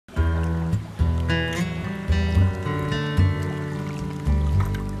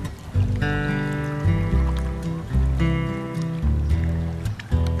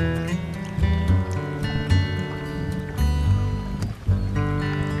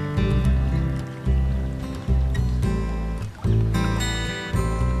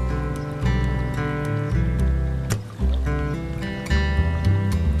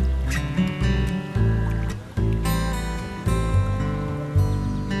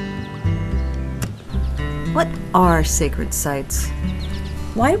What are sacred sites?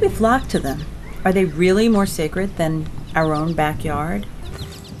 Why do we flock to them? Are they really more sacred than our own backyard?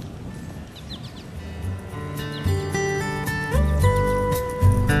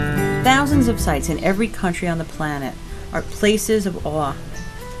 Thousands of sites in every country on the planet are places of awe,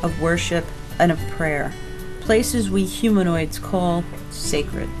 of worship, and of prayer. Places we humanoids call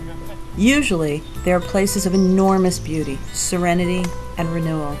sacred. Usually, they are places of enormous beauty, serenity, and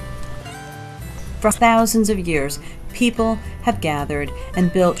renewal. For thousands of years, people have gathered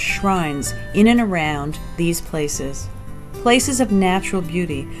and built shrines in and around these places. Places of natural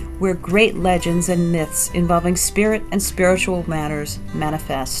beauty where great legends and myths involving spirit and spiritual matters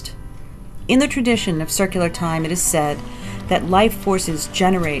manifest. In the tradition of circular time, it is said that life forces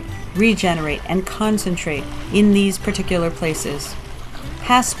generate, regenerate, and concentrate in these particular places.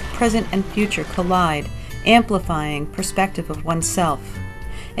 Past, present, and future collide, amplifying perspective of oneself.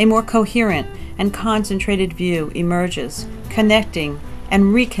 A more coherent and concentrated view emerges, connecting and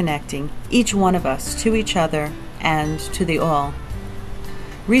reconnecting each one of us to each other and to the all.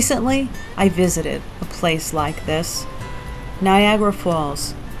 Recently, I visited a place like this, Niagara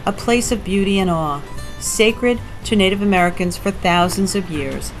Falls, a place of beauty and awe, sacred to Native Americans for thousands of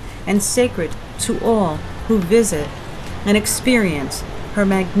years, and sacred to all who visit and experience her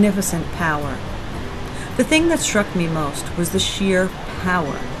magnificent power. The thing that struck me most was the sheer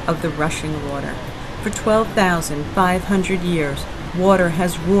power of the rushing water. For 12,500 years, water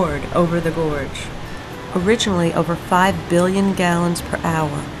has roared over the gorge. Originally over 5 billion gallons per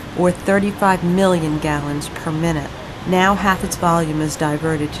hour, or 35 million gallons per minute. Now half its volume is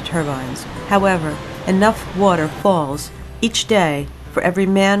diverted to turbines. However, enough water falls each day for every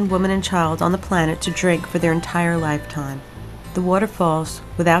man, woman, and child on the planet to drink for their entire lifetime. The water falls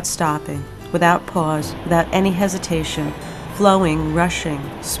without stopping, without pause, without any hesitation, flowing, rushing,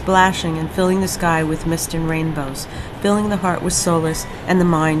 splashing, and filling the sky with mist and rainbows, filling the heart with solace and the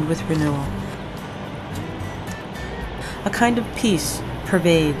mind with renewal. A kind of peace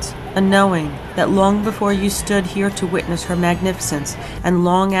pervades, a knowing that long before you stood here to witness her magnificence, and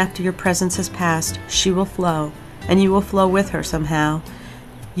long after your presence has passed, she will flow, and you will flow with her somehow.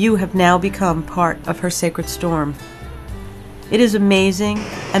 You have now become part of her sacred storm. It is amazing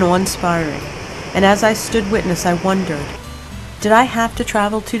and awe-inspiring, and as I stood witness, I wondered, did I have to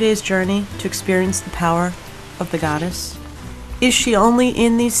travel 2 days' journey to experience the power of the goddess? Is she only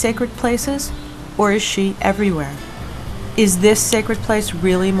in these sacred places, or is she everywhere? Is this sacred place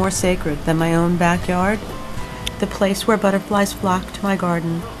really more sacred than my own backyard? The place where butterflies flock to my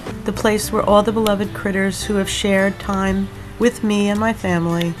garden, the place where all the beloved critters who have shared time with me and my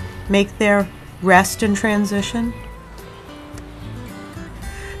family make their rest and transition?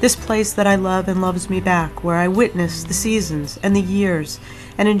 This place that I love and loves me back, where I witness the seasons and the years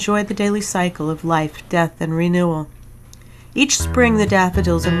and enjoy the daily cycle of life, death, and renewal. Each spring the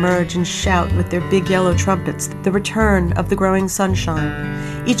daffodils emerge and shout with their big yellow trumpets the return of the growing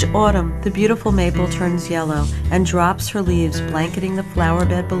sunshine. Each autumn the beautiful maple turns yellow and drops her leaves, blanketing the flower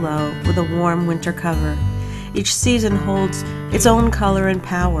bed below with a warm winter cover. Each season holds its own color and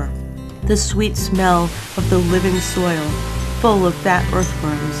power. The sweet smell of the living soil, full of fat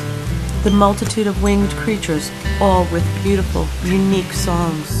earthworms. The multitude of winged creatures, all with beautiful, unique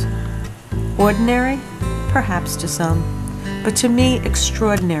songs. Ordinary? Perhaps to some. But to me,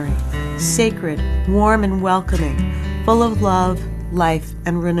 extraordinary, sacred, warm and welcoming, full of love, life,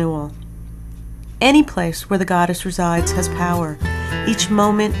 and renewal. Any place where the goddess resides has power, each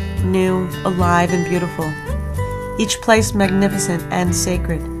moment new, alive, and beautiful. Each place magnificent and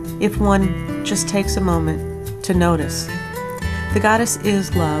sacred, if one just takes a moment to notice. The goddess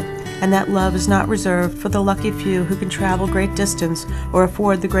is love, and that love is not reserved for the lucky few who can travel great distance or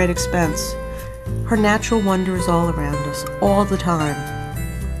afford the great expense. Her natural wonder is all around us, all the time.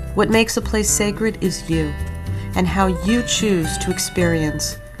 What makes a place sacred is you, and how you choose to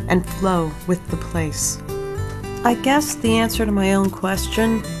experience and flow with the place. I guess the answer to my own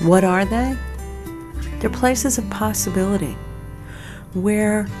question, what are they? They're places of possibility,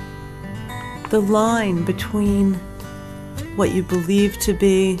 where the line between what you believe to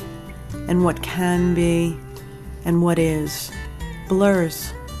be and what can be and what is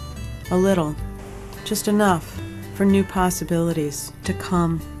blurs a little, just enough for new possibilities to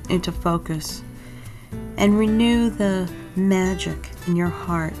come into focus and renew the magic in your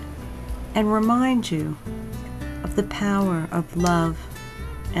heart and remind you of the power of love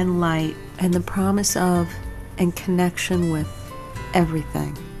and light and the promise of and connection with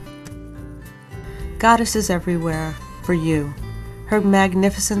everything. Goddess is everywhere for you. Her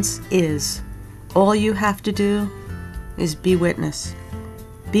magnificence is. All you have to do is be witness,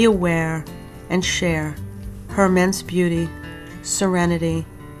 be aware, and share, her immense beauty, serenity,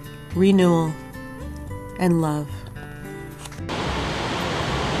 renewal, and love.